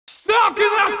Ставки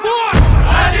на спорт!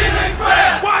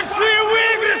 1xbet! Большие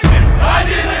выигрыши!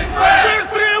 1xbet!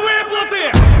 Быстрые выплаты!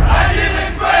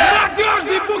 1xbet!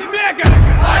 Надежный букмекер!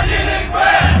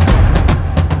 1xbet!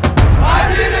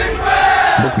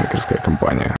 1xbet! Bukmekerskaya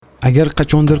kompaniya. Agar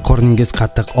qachondir qorningiz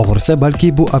qattiq og'risa, balki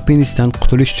bu apendisdan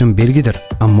qutulish uchun belgidir.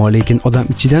 Ammo lekin odam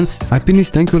ichidan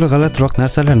apendisdan ko'ra g'alatiroq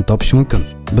narsalarni topish mumkin.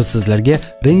 Biz sizlarga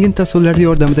rentgen tasvirlari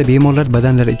yordamida bemorlar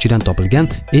badanlari ichidan topilgan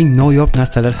eng noyob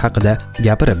narsalar haqida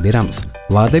gapirib beramiz.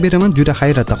 Va'da beraman, juda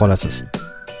hayratda qolasiz.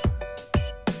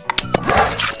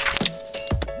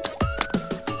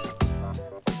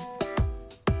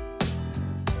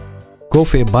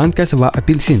 Kofe bankasi va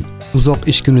apelsin. Uzoq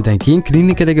ish kunidan keyin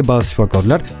klinikadagi ba'zi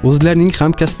shifokorlar o'zlarining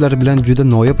hamkasblari bilan juda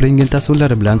noyob rentgen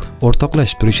tasvirlari bilan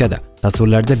o'rtoqlashib turishadi.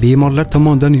 Tasvirlarda bemorlar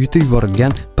tomonidan yutib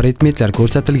yuborilgan predmetlar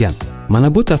ko'rsatilgan.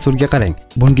 Mana bu tasvirga qarang.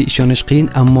 Bunga ishonish qiyin,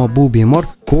 ammo bu bemor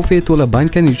kofe to'la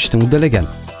bankani yutishdan uddalagan.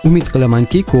 Umid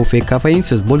qilamanki, kofe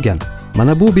kofeinsiz bo'lgan.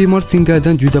 Mana bu bemor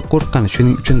Singgadan juda qo'rqqan,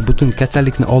 shuning uchun butun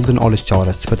kasallikni oldini olish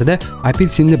chorasi sifatida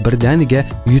apelsinni birdaniga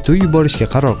yutib yuborishga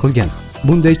qaror qilgan.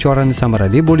 Bunday chorani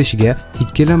samarali bo'lishiga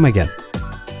ikkilanmagan.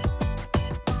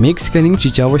 Meksikaning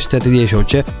Chichavo shtatida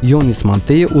yashovchi Yonis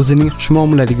Monteya o'zining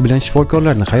xushmuomalalik bilan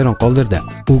shifokorlarni hayron qoldirdi.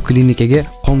 U klinikaga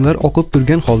qonlar oqib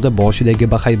turgan holda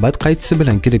boshidagi bahaybat qaytisi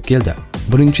bilan kirib keldi.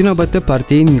 Birinchi navbatda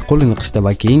partiyaning qo'lini qisdi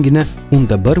va keyingina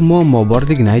unda bir muammo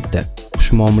borligini aytdi.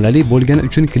 Xushmuomalali bo'lgani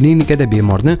uchun klinikada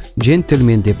bemorni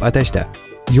jentelmen deb atashdi.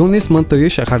 Yonis Montoya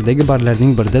shahardagi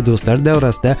barlarning birida do'stlar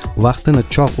davrasida vaqtini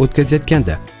choq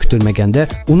o'tkazayotganda, kutilmaganda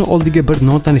uni oldiga bir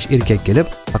notanish erkak kelib,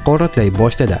 haqoratlay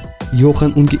boshladi.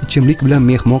 Yohan unga ichimlik bilan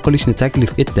mehmon qilishni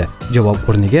taklif etdi. Javob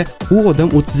o'rniga u odam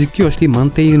 32 yoshli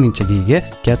Monteyaning chagiga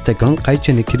kattakon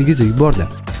qaychini kirgizib yubordi.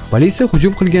 Politsiya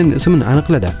hujum qilganning ismini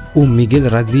aniqladi. U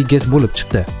Miguel Rodriguez bo'lib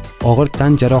chiqdi. Og'ir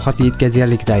tan jarohati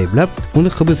yetkazganlikda ayblab,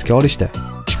 uni hibsga olishdi.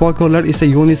 Shifokorlar esa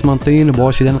Yonis Monteyani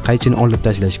boshidan qaychini olib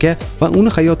tashlashga va uni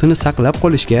hayotini saqlab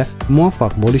qolishga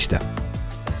muvaffaq bo'lishdi.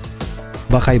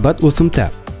 Bahaybat o'simta.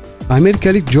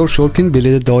 Amerikalik George Shorkin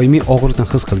belida doimiy og'riqni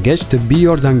his qilgach, tibbiy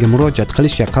yordamga murojaat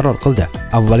qilishga qaror qildi.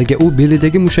 Avvaliga u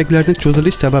belidagi mushaklarning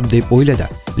cho'zilish sabab deb o'yladi,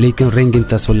 lekin rentgen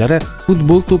tasvirlari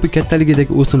futbol to'pi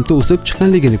kattaligidagi o'simta o'sib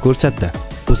chiqqanligini ko'rsatdi.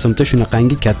 O'simta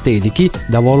shunaqangi katta ediki,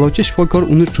 davolovchi shifokor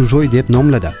uni Chujoy deb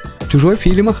nomladi. Chujoy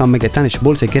filmi hammaga tanish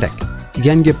bo'lsa kerak.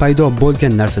 Yangi paydo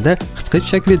bo'lgan narsada qisqich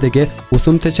shaklidagi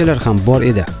o'simtachalar ham bor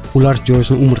edi. Ular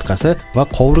Jorjning umurtqasi va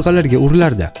qovurg'alariga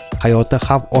urilardi. Hayoti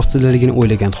xavf ostidaligini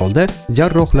o'ylagan holda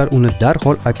jarrohlar uni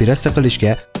darhol operatsiya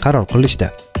qilishga qaror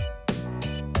qilishdi.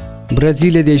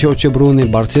 Braziliyada yashovchi Bruno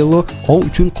Barcelo ov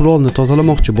uchun qurolni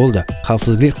tozalamoqchi bo'ldi.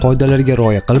 Xavfsizlik qoidalariga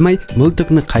rioya qilmay,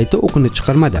 miltiqni qayta o'qini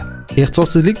chiqarmadi.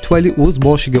 Ehtiyotsizlik tufayli o'z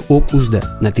boshiga o'q uzdi.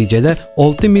 Natijada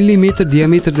 6 mm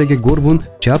diametrdagi go'rbun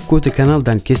chap ko'ti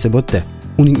kanaldan kesib o'tdi.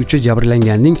 Uning uchi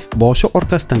jabrlanganning boshi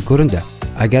orqasidan ko'rindi.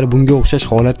 Agar bunga o'xshash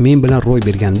holat men bilan ro'y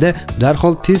berganda,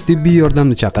 darhol tez tibbiy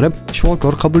yordamni chaqirib,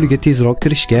 shifokor qabuliga tezroq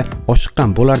kirishga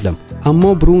oshiqqan bo'lardim.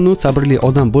 Ammo Bruno sabrli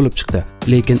odam bo'lib chiqdi,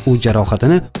 lekin u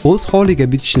jarohatini o'z holiga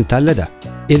bitishni tanladi.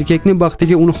 Erkakning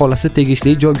baxtiga uni xolasi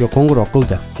tegishli joyga qo'ng'iroq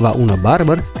qildi va uni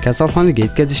baribir kasalxonaga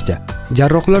yetkazishdi.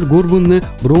 Jarrohlar go'rbunni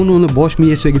Brunoni bosh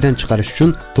miya suyagidan chiqarish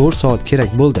uchun 4 soat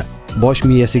kerak bo'ldi. Bosh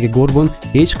miyasiga go'rbun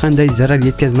hech qanday zarar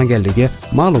yetkazmaganligi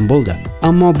ma'lum bo'ldi.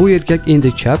 Ammo bu erkak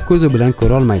endi chap ko'zi bilan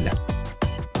ko'ra olmaydi.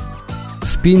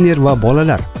 Spinner va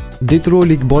bolalar.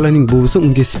 Detroitlik bolaning buvisi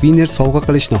unga spinner sovg'a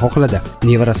qilishni xohladi.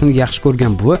 Nevarasini yaxshi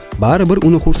ko'rgan buvi baribir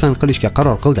uni xursand qilishga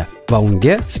qaror qildi va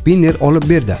unga spinner olib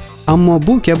berdi. Ammo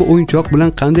bu kabi o'yinchoq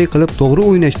bilan qanday qilib to'g'ri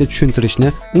o'ynashni tushuntirishni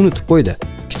unutib qo'ydi.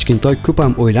 Kichkintoy ko'p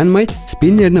ham o'ylanmay,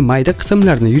 spinnerni mayda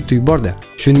qismlarini yutib yubordi.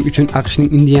 Shuning uchun AQShning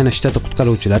Indiana shtati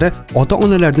qutqaruvchilari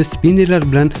ota-onalarni spinnerlar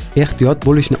bilan ehtiyot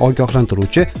bo'lishni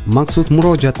ogohlantiruvchi maxsus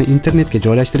murojaatni internetga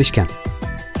joylashtirishgan.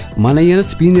 Mana yana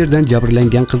spinnerdan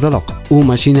jabrlangan qizaloq. U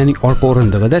mashinaning orqa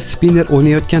o'rindig'ida spinner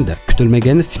o'ynayotganda,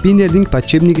 kutilmaganda spinnerning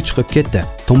podchibnigi chiqib ketdi.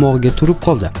 Tomog'iga turib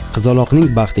qoldi. Qizaloqning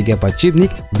baxtiga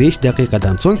podchibnik 5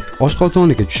 daqiqadan so'ng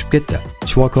oshqozoniga tushib ketdi.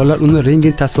 Shifokorlar uni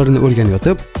rentgen tasvirini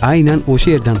o'rganayotib, aynan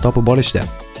o'sha yerdan topib olishdi.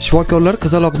 Shifokorlar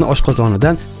qizaloqni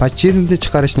oshqozonidan podchibnikni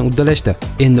chiqarishni uddalashdi.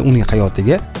 Endi uning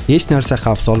hayotiga hech narsa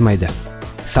xavf solmaydi.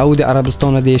 Saudiya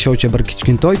Arabistonida yashovchi bir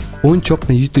kichkintoy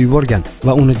o'yinchoqni yutib yuborgan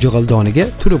va uni jig'ildoniga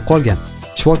turib qolgan.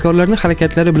 Shifokorlarning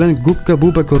harakatlari bilan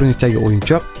gubka-buba ko'rinishdagi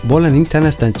o'yinchoq bolaning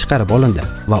tanasidan chiqarib olindi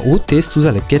va u tez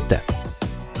tuzalib ketdi.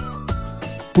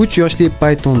 3 yoshli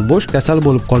Python bo'sh kasal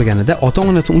bo'lib qolganida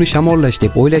ota-onasi uni shamollash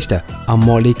deb o'ylashdi,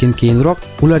 ammo lekin keyinroq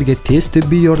ularga tez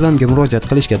tibbiy yordamga murojaat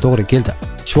qilishga to'g'ri keldi.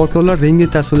 Shifokorlar rentgen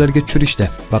tasvirlariga tushirishdi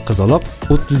va qizaloq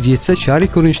 37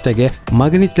 shari ko'rinishdagi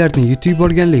magnitlarni yutib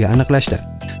yuborganligi aniqlashdi.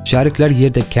 Shariklar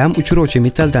yerda kam uchrovchi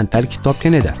metalldan tarkib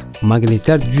topgan edi.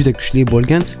 Magnitlar juda kuchli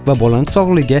bo'lgan va bolaning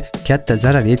sog'lig'iga katta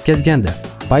zarar yetkazgandi.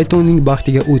 Pythonning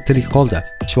baxtiga u tirik qoldi.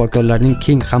 Shifokorlarning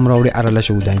keng qamrovli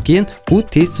aralashuvidan keyin u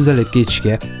tez tuzalib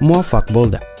ketishga muvaffaq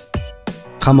bo'ldi.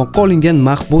 Qamoqqa olingan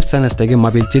mahbus sanasidagi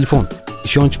mobil telefon.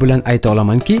 Ishonch bilan ayta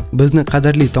olamanki, bizni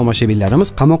qadrli tomoshabinlarimiz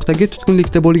qamoqdagi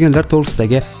tutqunlikda bo'lganlar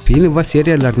to'g'risidagi film va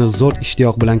seriallarni zo'r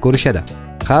ishtiyoq bilan ko'rishadi.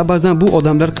 Ba'zan bu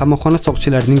odamlar qamoqxona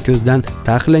soqchilarining ko'zdan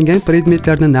taqiqlangan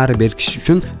predmetlarni nari berkish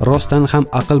uchun rostdan ham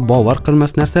aql bovar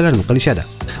qilmas narsalarni qilishadi.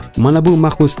 Mana bu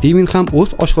mahbus Steven ham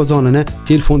o'z oshqozonini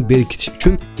telefon berkitish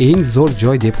uchun eng zo'r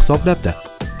joy deb hisoblabdi.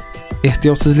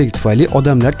 Ehtiyotsizlik tufayli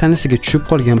odamlar tanasiga tushib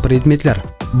qolgan predmetlar.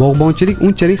 Bog'bonchilik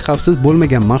unchalik xavfsiz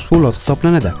bo'lmagan mashg'ulot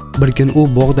hisoblanadi. Bir kun u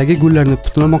bog'dagi gullarni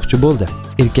putlamoqchi bo'ldi.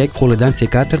 Erkak qo'lidan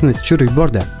sekatorni tushirib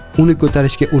yubordi. Uni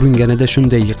ko'tarishga uringanida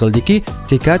shunday yiqildiki,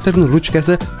 sekatorning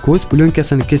ruchkasi ko'z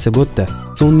plyonkasini kesib o'tdi.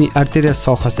 Sun'iy arteriya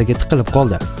sohasiga tiqilib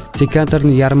qoldi.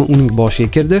 Sekatorning yarmi uning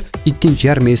boshiga kirdi, ikkinchi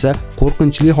yarmi esa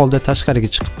qo'rqinchli holda tashqariga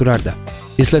chiqib turardi.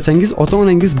 Eslasangiz,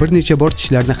 ota-onangiz bir necha bor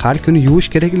tishlarni har kuni yuvish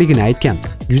kerakligini aytgan.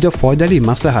 Juda foydali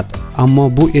maslahat. Ammo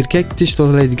bu erkak tish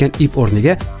tozalaydigan ip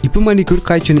o'rniga ipi manikyur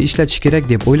qaychini ishlatish kerak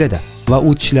deb o'yladi va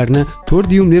u tishlarni 4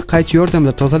 dyumli qaychi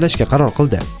yordamida tozalashga qaror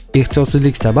qildi.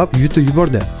 Ehtiyotsizlik sabab yutib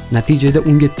yubordi. Natijada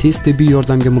unga tez tibbiy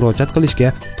yordamga murojaat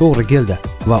qilishga to'g'ri keldi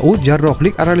va u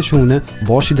jarrohlik aralashuvini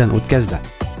boshidan o'tkazdi.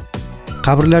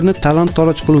 Qabrlarni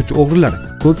talon-toroj qiluvchi o'g'rilar.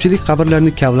 Ko'pchilik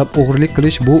qabrlarni kavlab o'g'rilik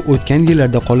qilish bu o'tgan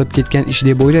yillarda qolib ketgan ish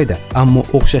deb o'ylaydi. Ammo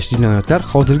o'xshash jinoyatlar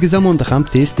hozirgi zamonda ham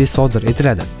tez-tez sodir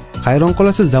etiladi. Hayron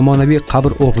qolasiz, zamonaviy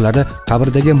qabr o'g'rilari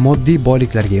qabrdagi moddiy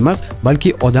boyliklarga emas,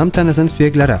 balki odam tanasining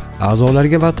suyaklari,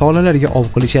 a'zolariga va tolalariga ov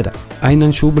qilishadi.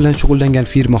 Aynan shu bilan shug'ullangan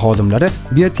firma xodimlari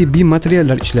biotibbiy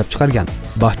materiallar ishlab chiqargan.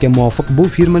 Baxtga muvofiq bu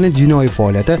firmaning jinoiy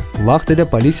faoliyati vaqtida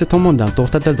politsiya tomonidan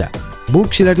to'xtatildi. Bu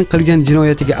kishilarning qilgan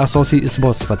jinoyatiga asosiy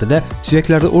isbot sifatida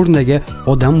suyaklari o'rniga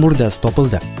odam murdasi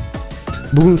topildi.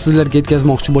 Bugun sizlarga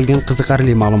yetkazmoqchi bo'lgan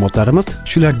qiziqarli ma'lumotlarimiz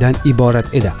shulardan iborat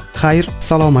edi. Xayr,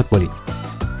 salomat bo'ling.